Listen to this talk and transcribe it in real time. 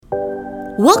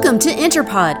Welcome to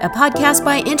Interpod, a podcast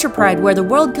by Interpride where the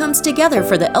world comes together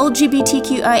for the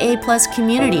LGBTQIA+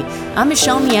 community. I'm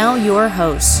Michelle Meow, your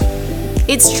host.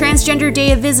 It's Transgender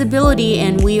Day of Visibility,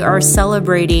 and we are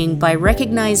celebrating by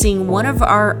recognizing one of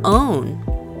our own.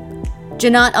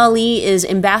 Jannat Ali is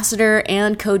ambassador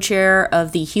and co-chair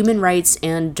of the Human Rights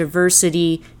and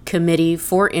Diversity Committee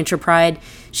for Interpride.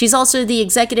 She's also the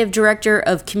executive director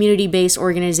of community-based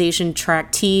organization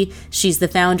Track T. She's the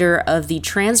founder of the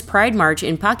Trans Pride March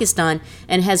in Pakistan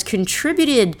and has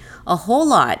contributed a whole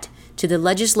lot to the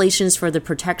legislations for the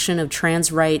protection of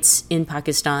trans rights in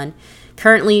Pakistan.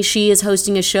 Currently, she is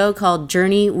hosting a show called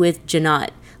Journey with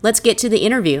Jannat. Let's get to the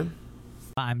interview.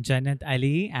 I'm Jannat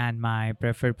Ali, and my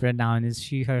preferred pronoun is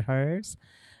she, her, hers.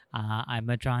 I'm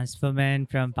a trans woman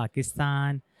from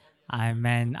Pakistan. I'm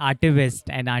an artist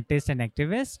and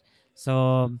activist.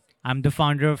 So I'm the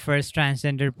founder of First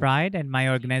Transgender Pride and my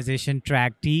organization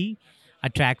Track T, a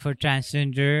track for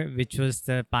transgender, which was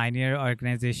the pioneer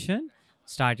organization.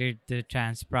 Started the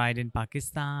Trans Pride in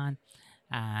Pakistan.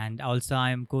 And also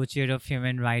I'm co-chair of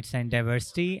Human Rights and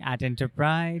Diversity at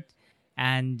Enterprise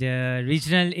and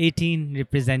Regional 18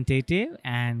 representative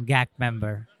and GAC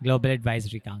member, Global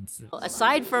Advisory Council.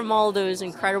 Aside from all those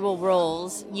incredible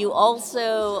roles, you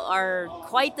also are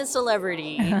quite the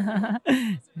celebrity.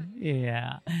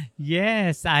 Yeah.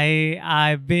 Yes,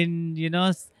 I've been,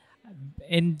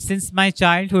 since my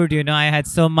childhood, I had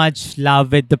so much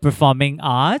love with the performing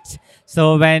arts.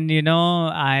 So when,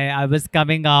 I was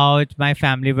coming out, my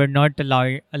family were not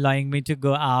allowing me to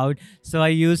go out. So I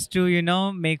used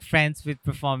to, make friends with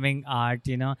performing art.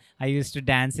 I used to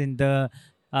dance in the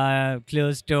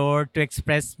closed door to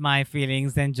express my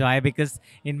feelings and joy, because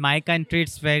in my country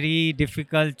it's very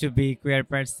difficult to be queer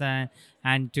person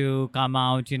and to come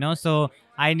out, so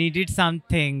I needed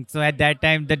something. So at that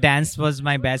time the dance was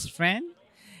my best friend,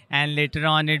 and later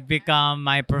on it became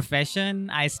my profession.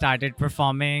 I started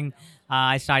performing,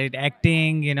 I started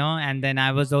acting, and then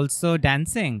I was also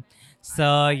dancing.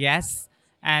 So yes,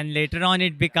 and later on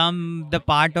it became the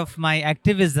part of my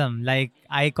activism. Like,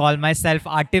 I call myself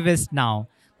artivist now,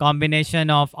 combination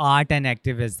of art and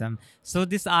activism. So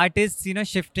this art is,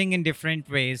 shifting in different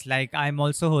ways. Like, I'm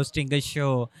also hosting a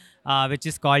show which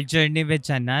is called Journey with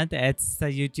Jannat. It's a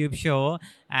YouTube show,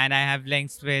 and I have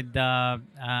links on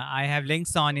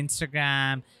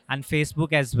Instagram and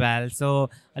Facebook as well.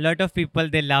 So a lot of people,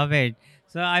 they love it.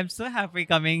 So I'm so happy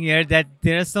coming here that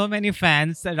there are so many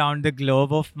fans around the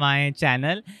globe of my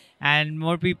channel, and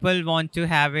more people want to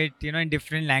have it, in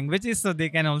different languages so they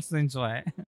can also enjoy.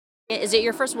 Is it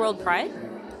your first World Pride?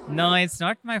 No, it's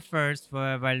not my first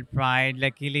World Pride.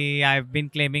 Luckily, I've been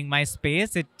claiming my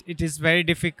space. It is very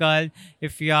difficult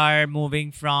if you are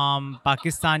moving from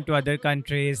Pakistan to other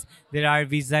countries. There are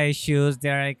visa issues,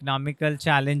 there are economical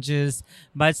challenges,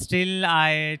 but still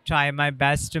I try my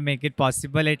best to make it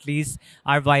possible. At least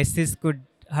our voices could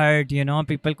heard,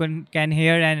 people can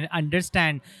hear and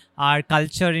understand our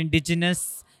culture,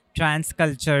 indigenous trans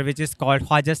culture, which is called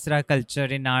Khwajasra culture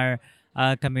in our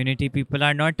community. People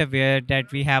are not aware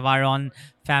that we have our own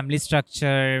family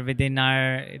structure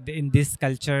in this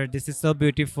culture. This is so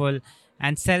beautiful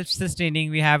and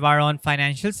self-sustaining. We have our own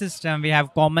financial system. We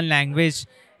have common language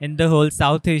in the whole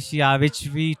South Asia, which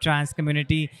we trans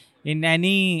community in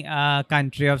any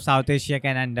country of South Asia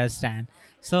can understand.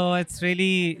 So it's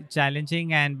really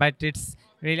challenging, but it's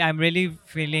really, I'm really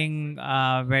feeling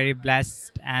very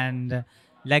blessed and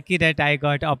lucky that I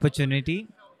got opportunity.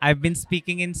 I've been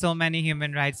speaking in so many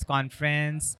human rights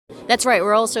conference. That's right.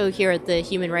 We're also here at the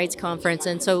Human Rights Conference.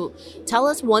 And so tell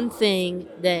us one thing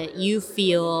that you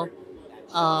feel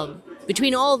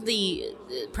between all of the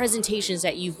presentations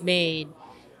that you've made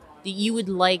that you would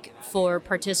like for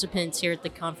participants here at the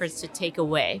conference to take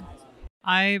away.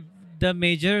 The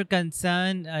major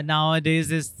concern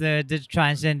nowadays is the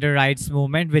transgender rights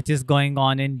movement, which is going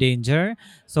on in danger.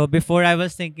 So before, I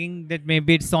was thinking that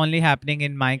maybe it's only happening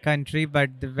in my country,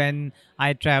 but when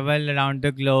I travel around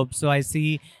the globe, so I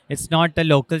see it's not a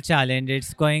local challenge.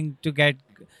 It's going to get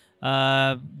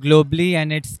globally,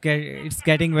 and it's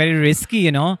getting very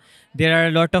risky. There are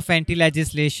a lot of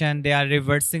anti-legislation. They are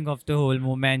reversing of the whole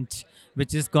movement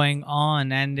which is going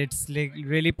on, and it's like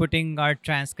really putting our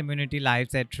trans community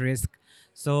lives at risk.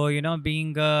 So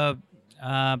being a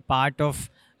part of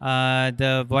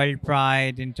the World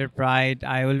Pride, Interpride,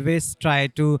 I always try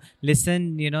to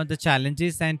listen the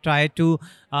challenges and try to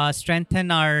strengthen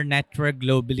our network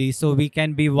globally, so we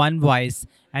can be one voice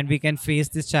and we can face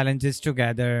these challenges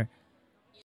together.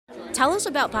 Tell us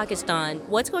about Pakistan.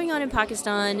 What's going on in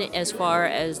Pakistan as far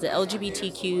as the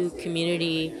LGBTQ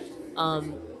community?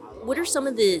 What are some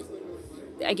of the,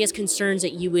 I guess, concerns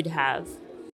that you would have?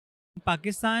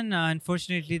 Pakistan,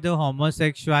 unfortunately, the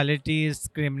homosexuality is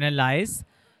criminalized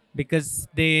because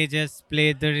they just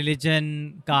play the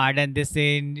religion card and they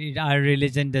say our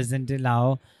religion doesn't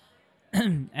allow.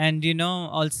 And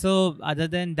also other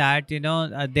than that,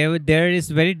 there is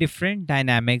very different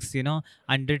dynamics.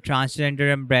 Under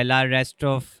transgender umbrella, rest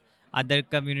of other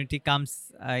community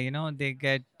comes. They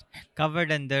get covered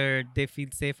under. They feel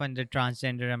safe under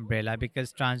transgender umbrella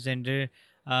because transgender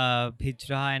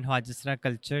hijra and hajisra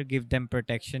culture give them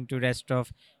protection to rest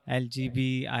of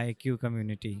LGBTIQ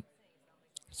community.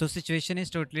 So situation is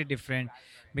totally different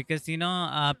because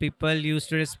people used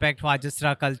to respect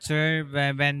Wajasra culture.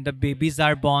 When the babies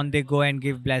are born, they go and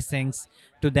give blessings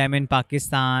to them in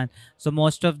Pakistan. So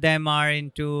most of them are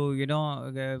into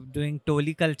doing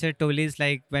toli culture. Toli is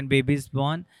like when baby is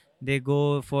born, they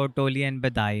go for toli and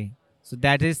badai. So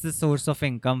that is the source of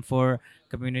income for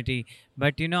community.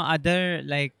 But other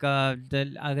like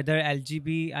the other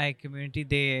LGBTI community,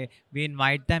 they we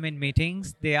invite them in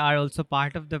meetings. They are also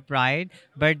part of the pride,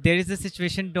 but there is a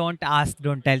situation, don't ask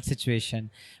don't tell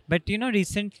situation. But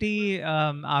recently,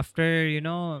 after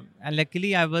and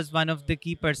luckily I was one of the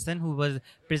key person who was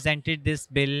presented this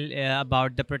bill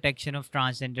about the protection of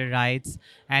transgender rights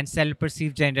and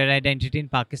self-perceived gender identity in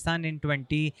Pakistan in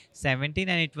 2017,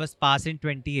 and it was passed in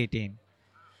 2018.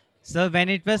 So when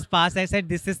it was passed, I said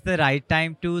this is the right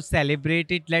time to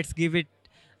celebrate it. Let's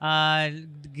uh,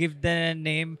 give the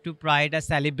name to Pride a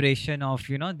celebration of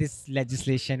this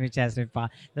legislation which has been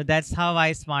passed. So that's how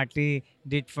I smartly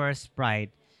did first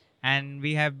Pride, and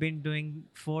we have been doing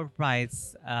four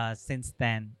Prides since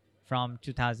then, from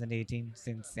 2018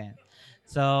 since then.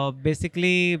 So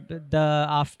basically, the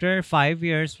after 5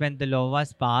 years when the law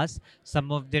was passed,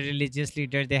 some of the religious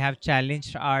leaders, they have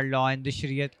challenged our law in the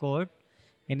Shariat court,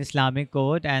 in Islamic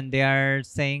code, and they are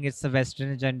saying it's a Western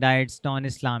agenda, it's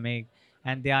non-Islamic,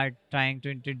 and they are trying to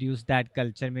introduce that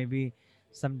culture. Maybe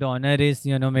some donor is,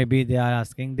 maybe they are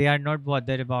asking. They are not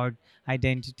bothered about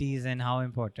identities and how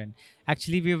important.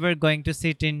 Actually, we were going to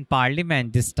sit in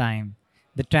Parliament this time.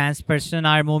 The trans person,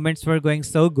 our movements were going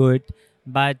so good,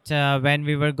 but when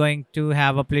we were going to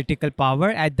have a political power,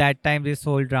 at that time this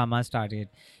whole drama started.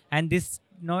 And this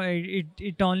no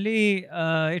it only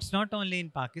it's not only in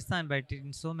Pakistan but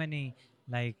in so many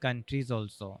like countries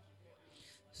also.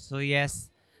 So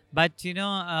yes, but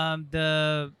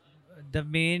the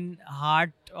main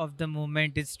heart of the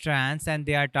movement is trans, and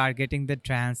they are targeting the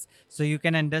trans, so you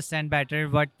can understand better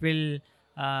what will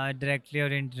directly or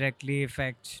indirectly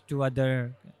affect to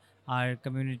other our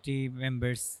community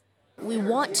members. We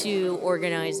want to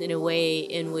organize in a way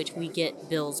in which we get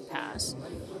bills passed.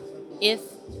 If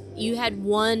you had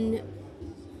one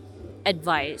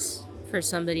advice for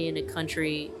somebody in a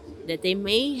country that they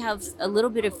may have a little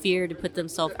bit of fear to put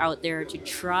themselves out there to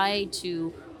try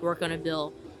to work on a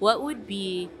bill, what would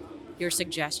be your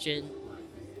suggestion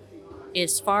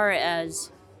as far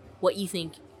as what you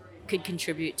think could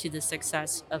contribute to the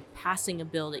success of passing a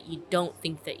bill that you don't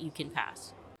think that you can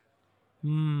pass?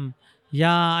 Hmm.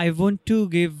 Yeah, I want to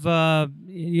give why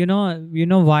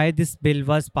this bill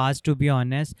was passed. To be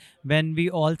honest, when we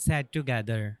all sat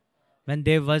together, when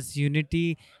there was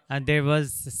unity and there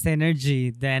was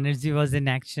synergy, the energy was in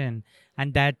action,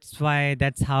 and that's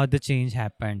how the change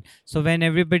happened. So when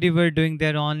everybody were doing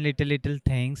their own little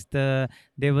things, there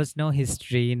was no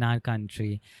history in our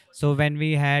country. So when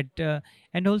we had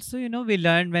and also we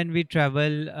learned when we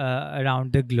travel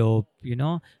around the globe.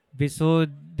 So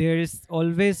there is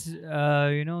always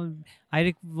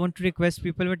want to request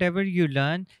people, whatever you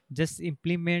learn, just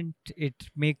implement it,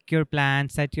 make your plan,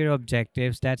 set your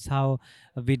objectives. That's how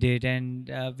we did.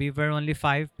 And we were only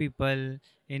 5 people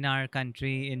in our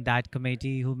country in that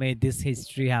committee who made this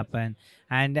history happen.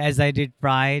 And as I did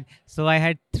pride, so I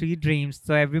had 3 dreams.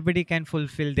 So everybody can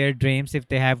fulfill their dreams if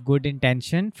they have good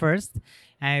intention first,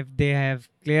 and if they have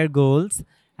clear goals,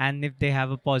 and if they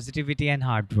have a positivity and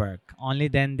hard work, only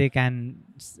then they can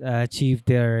achieve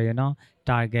their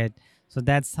target. So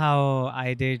that's how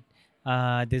I did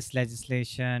this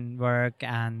legislation work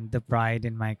and the pride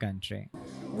in my country.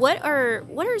 What are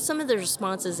some of the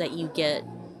responses that you get,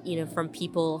 from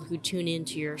people who tune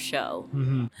into your show?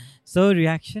 So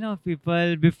reaction of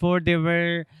people before, they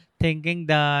were thinking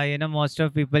the most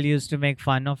of people used to make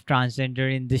fun of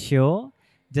transgender in the show,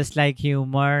 just like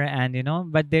humor, and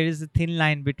but there is a thin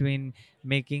line between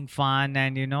making fun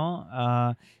and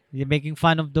you're making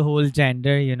fun of the whole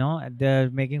gender. The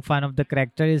making fun of the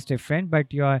character is different,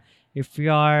 but you're if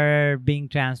you are being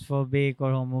transphobic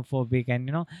or homophobic,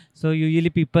 and so usually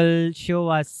people show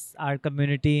us our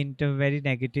community into a very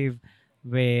negative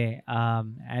way,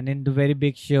 and in the very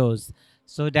big shows.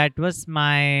 So that was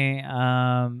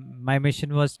my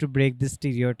mission was to break this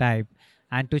stereotype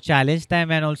and to challenge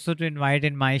them, and also to invite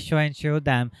in my show and show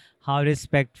them how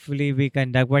respectfully we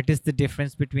conduct, what is the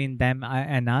difference between them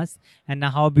and us, and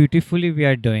how beautifully we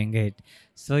are doing it.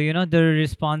 So the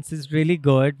response is really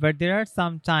good, but there are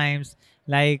some times,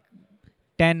 like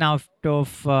 10 out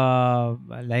of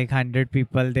like 100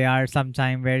 people, they are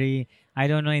sometimes very, I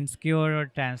don't know, insecure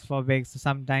or transphobic. So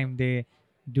sometimes they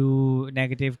do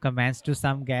negative comments to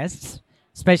some guests,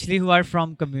 especially who are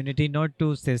from community, not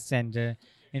to cisgender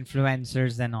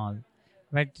influencers and all.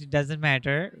 But it doesn't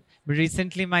matter. But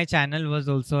recently my channel was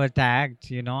also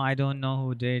attacked. I don't know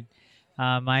who did.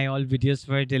 My all videos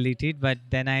were deleted, but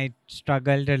then I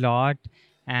struggled a lot,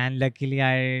 and luckily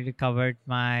I recovered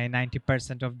my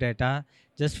 90% of data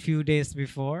just few days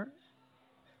before,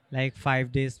 like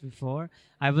 5 days before.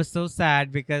 I was so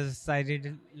sad because I did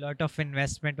a lot of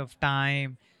investment of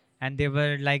time, and there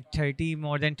were like 30,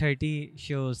 more than 30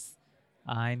 shows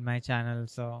in my channel.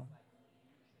 So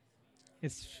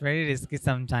it's very risky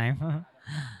sometimes.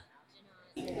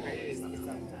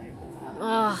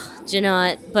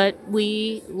 Jannat, but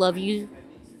we love you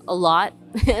a lot,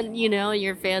 and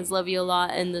your fans love you a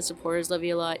lot, and the supporters love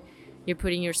you a lot. You're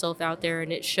putting yourself out there,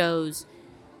 and it shows.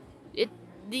 It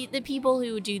the people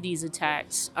who do these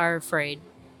attacks are afraid.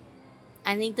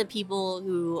 I think the people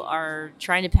who are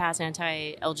trying to pass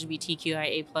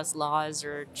anti-LGBTQIA plus laws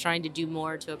or trying to do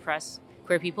more to oppress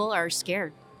queer people are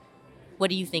scared.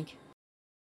 What do you think?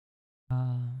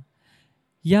 uh,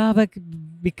 Yeah, but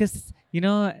because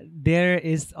there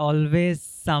is always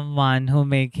someone who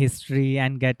make history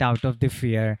and get out of the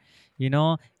fear.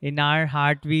 In our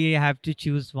heart we have to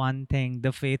choose one thing: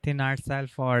 the faith in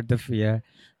ourselves or the fear.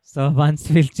 So once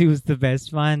we'll choose the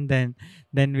best one, then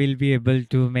we'll be able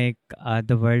to make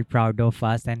the world proud of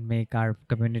us and make our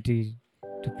community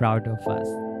to proud of us.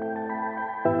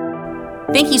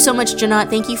 Thank you so much, Jannat.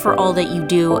 Thank you for all that you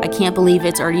do. I can't believe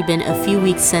it's already been a few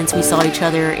weeks since we saw each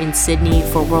other in Sydney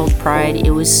for World Pride.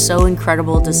 It was so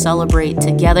incredible to celebrate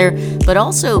together, but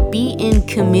also be in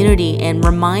community and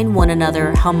remind one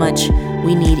another how much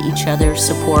we need each other's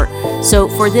support. So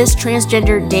for this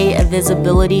Transgender Day of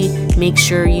Visibility, make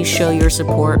sure you show your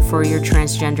support for your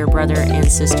transgender brother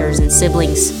and sisters and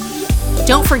siblings.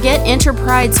 Don't forget,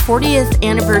 Interpride's 40th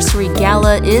anniversary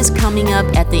gala is coming up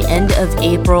at the end of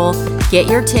April. Get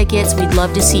your tickets. We'd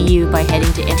love to see you by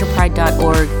heading to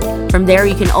interpride.org. From there,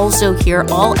 you can also hear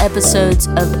all episodes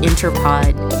of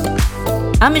Interpride.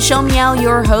 I'm Michelle Meow,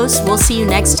 your host. We'll see you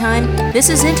next time. This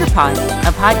is Interpod,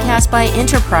 a podcast by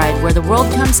Interpride where the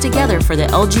world comes together for the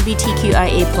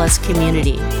LGBTQIA+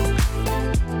 community.